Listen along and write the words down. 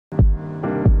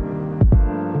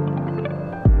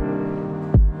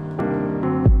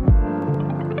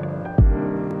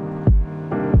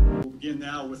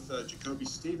Jacoby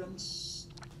Stevens.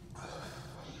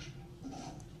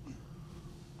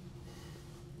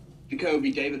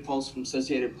 Jacoby, David Pulse from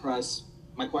Associated Press.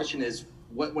 My question is,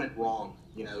 what went wrong,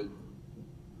 in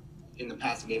the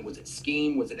passing game? Was it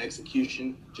scheme? Was it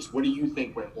execution? Just what do you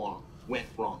think went wrong?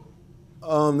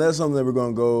 That's something that we're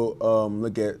going to go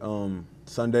look at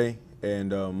Sunday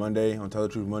and Monday, on Tell the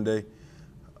Truth Monday.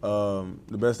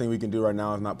 The best thing we can do right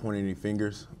now is not point any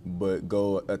fingers, but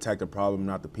go attack the problem,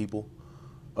 not the people.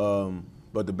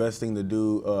 But the best thing to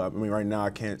do, right now I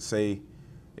can't say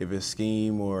if it's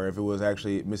scheme or if it was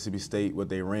actually Mississippi State what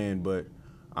they ran, but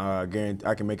I guarantee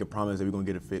I can make a promise that we're going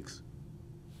to get it fixed.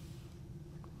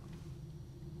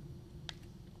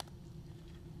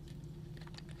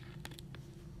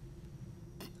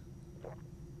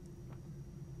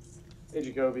 Hey,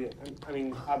 Jacoby. I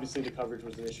mean, obviously the coverage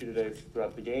was an issue today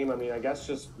throughout the game. I mean, I guess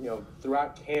just,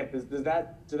 throughout camp, did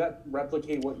that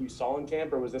replicate what you saw in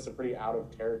camp, or was this a pretty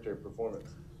out-of-character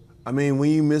performance? I mean,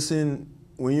 when you're missing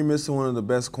one of the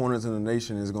best corners in the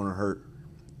nation, it's going to hurt.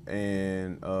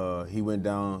 And he went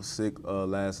down sick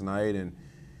last night, and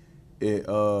it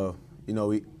it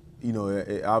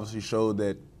obviously showed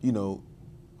that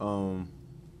when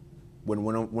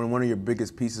one of your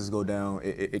biggest pieces go down,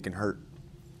 it can hurt.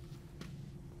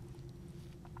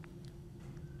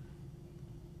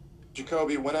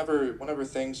 Jacoby, whenever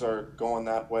things are going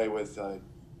that way with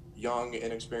young,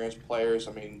 inexperienced players,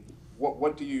 I mean,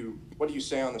 what do you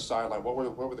say on the sideline? What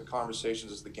were the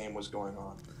conversations as the game was going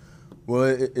on? Well,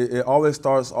 it always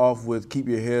starts off with keep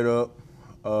your head up,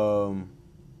 go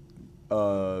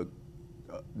to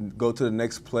the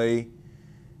next play,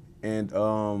 and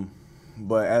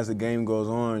but as the game goes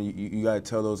on, you got to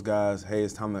tell those guys, hey,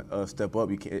 it's time to step up.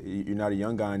 You're not a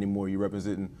young guy anymore. You're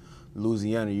representing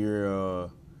Louisiana.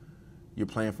 You're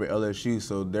playing for LSU,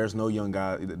 so there's no young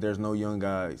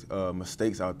guys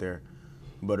mistakes out there.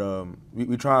 But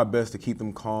we try our best to keep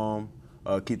them calm,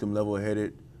 keep them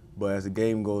level-headed. But as the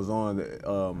game goes on,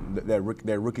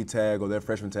 that rookie tag or that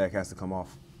freshman tag has to come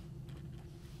off.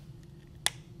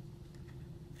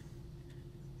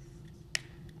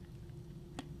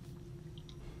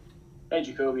 Hey,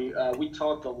 Jacoby. We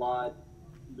talked a lot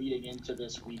leading into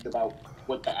this week about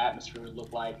what the atmosphere would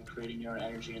look like and creating your own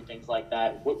energy and things like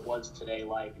that. What was today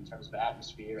like in terms of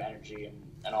atmosphere, energy,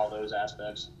 and all those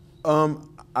aspects?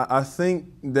 I think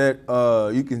that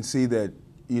you can see that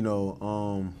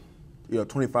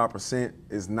 25%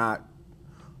 is not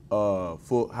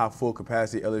how full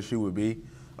capacity LSU would be,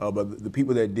 but the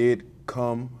people that did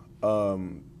come,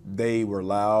 they were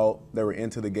loud, they were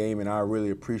into the game, and I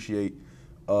really appreciate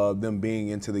them being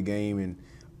into the game and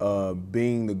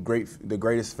being the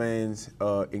greatest fans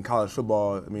in college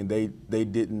football. I mean, they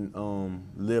didn't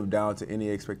live down to any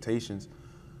expectations.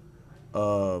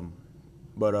 But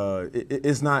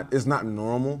it's not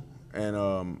normal, and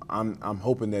I'm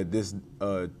hoping that this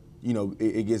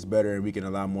it gets better and we can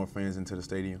allow more fans into the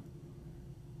stadium.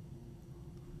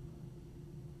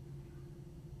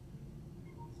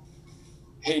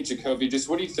 Hey, Jacoby, just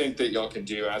what do you think that y'all can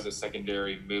do as a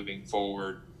secondary moving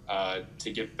forward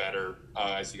to get better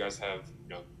as you guys have,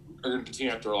 are going to continue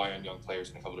to have to rely on young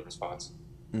players in a couple different spots?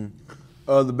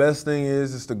 The best thing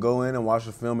is to go in and watch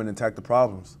the film and attack the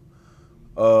problems.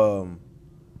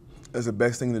 It's the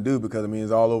best thing to do because,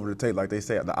 it's all over the tape. Like they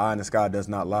say, the eye in the sky does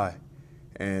not lie.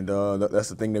 And that's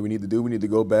the thing that we need to do. We need to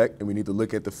go back and we need to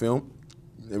look at the film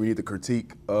and we need to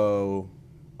critique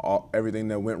everything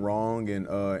that went wrong and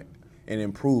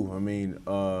improve.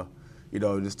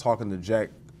 Just talking to Jack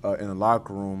in the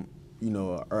locker room,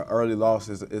 early loss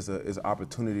is an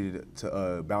opportunity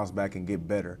to bounce back and get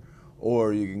better.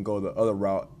 Or you can go the other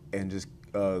route and just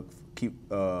keep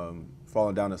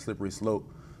falling down a slippery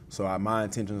slope. So my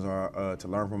intentions are to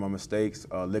learn from my mistakes,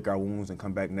 lick our wounds, and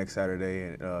come back next Saturday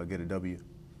and get a W.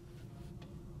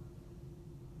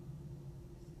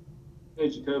 Hey,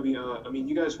 Jacoby.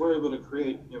 You guys were able to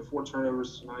create 4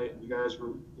 turnovers tonight. You guys were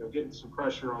getting some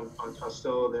pressure on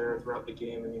Costello there throughout the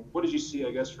game. What did you see,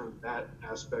 I guess, from that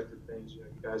aspect of things? You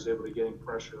guys able to getting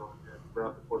pressure on him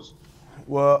throughout the course.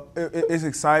 Well, it's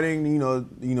exciting.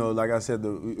 Like I said,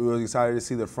 we were excited to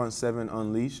see the front 7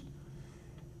 unleashed.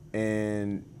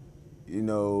 And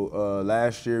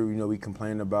last year, we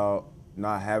complained about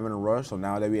not having a rush. So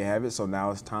now that we have it, so now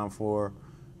it's time for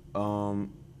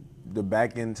the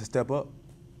back end to step up.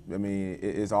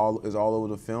 It's all over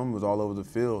the film. It was all over the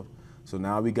field. So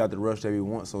now we got the rush that we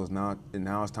want. So now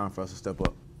it's time for us to step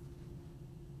up.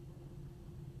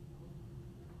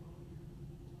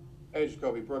 Hey,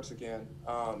 Jacoby, Brooks again.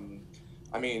 Kind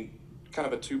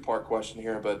of a 2-part question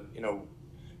here, but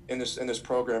in this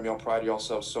program, y'all pride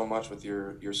yourselves so much with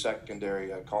your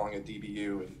secondary, calling it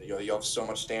DBU, and you have so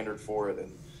much standard for it.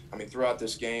 And I mean, throughout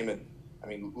this game, and I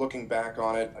mean, looking back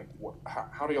on it, like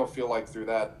how do y'all feel like through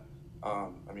that?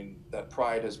 I mean, that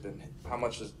pride has been. How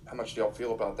much do y'all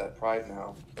feel about that pride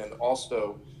now? And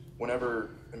also,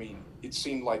 whenever I mean, it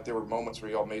seemed like there were moments where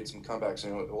y'all made some comebacks.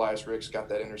 You know, Elias Ricks got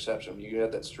that interception. I mean, you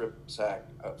had that strip sack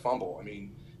fumble. I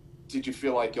mean, did you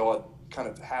feel like y'all had kind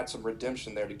of had some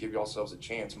redemption there to give yourselves a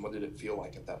chance, and what did it feel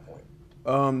like at that point?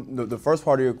 The first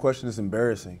part of your question is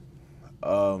embarrassing.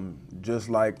 Just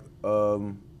like,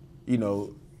 you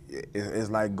know, it's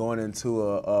like going into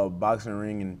a boxing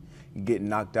ring and getting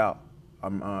knocked out.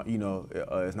 You know,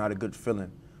 it's not a good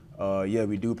feeling. Yeah,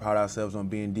 we do pride ourselves on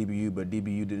being DBU, but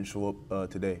DBU didn't show up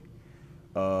today.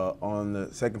 On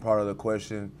the second part of the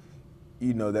question,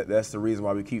 you know, that's the reason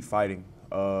why we keep fighting.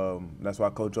 That's why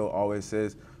Coach O always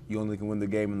says you only can win the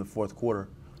game in the fourth quarter.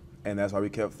 And that's why we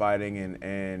kept fighting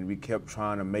and we kept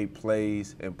trying to make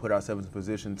plays and put ourselves in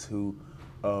position to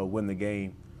win the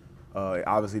game. It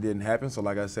obviously didn't happen, so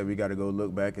like I said, we got to go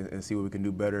look back and see what we can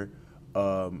do better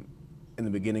in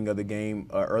the beginning of the game,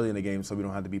 early in the game, so we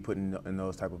don't have to be put in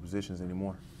those type of positions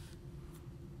anymore.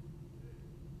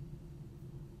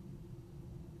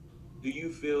 Do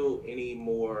you feel any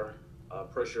more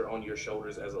pressure on your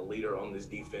shoulders as a leader on this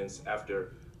defense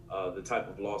after the type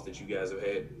of loss that you guys have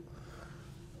had?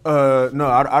 No,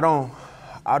 I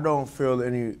don't feel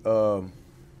any.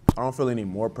 I don't feel any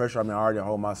more pressure. I mean, I already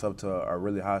hold myself to a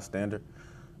really high standard.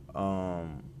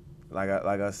 Like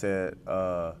I said,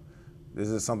 this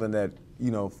is something that,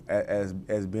 you know, as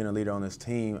being a leader on this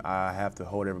team, I have to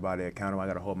hold everybody accountable. I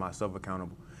got to hold myself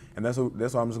accountable, and that's what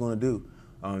I'm just going to do.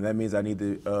 That means I need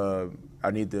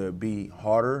to be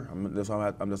harder. That's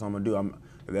what I'm going to do.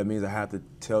 That means I have to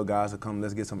tell guys to come,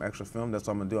 let's get some extra film. That's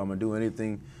what I'm going to do. I'm going to do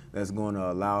anything that's going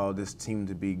to allow this team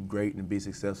to be great and be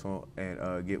successful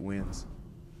and get wins.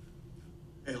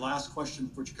 Hey, last question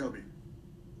for Jacoby.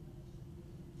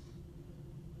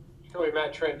 Jacoby,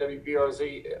 Matt Trent,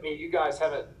 WBRZ. I mean, you guys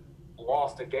haven't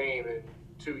lost a game in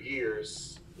 2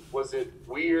 years. Was it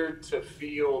weird to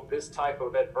feel this type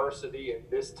of adversity and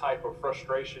this type of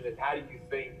frustration? And how do you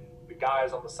think the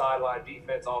guys on the sideline,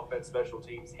 defense, offense, special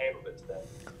teams, handled it today?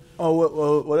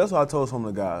 Oh, well, that's what I told some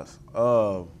of the guys.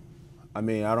 I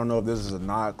mean, I don't know if this is a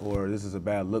knock or this is a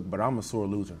bad look, but I'm a sore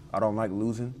loser. I don't like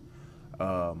losing.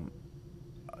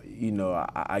 You know,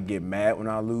 I get mad when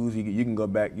I lose. You can go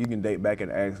back, you can date back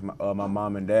and ask my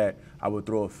mom and dad. I would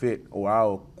throw a fit, or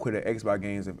I'll quit an Xbox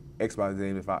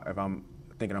game if I'm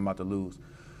thinking I'm about to lose.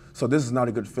 So this is not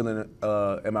a good feeling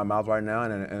in my mouth right now,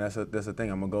 and that's the thing.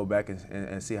 I'm gonna go back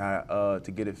and see how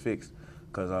to get it fixed,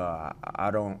 because I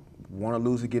don't want to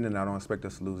lose again, and I don't expect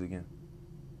us to lose again.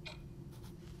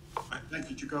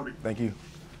 Thank you, Jacoby. Thank you.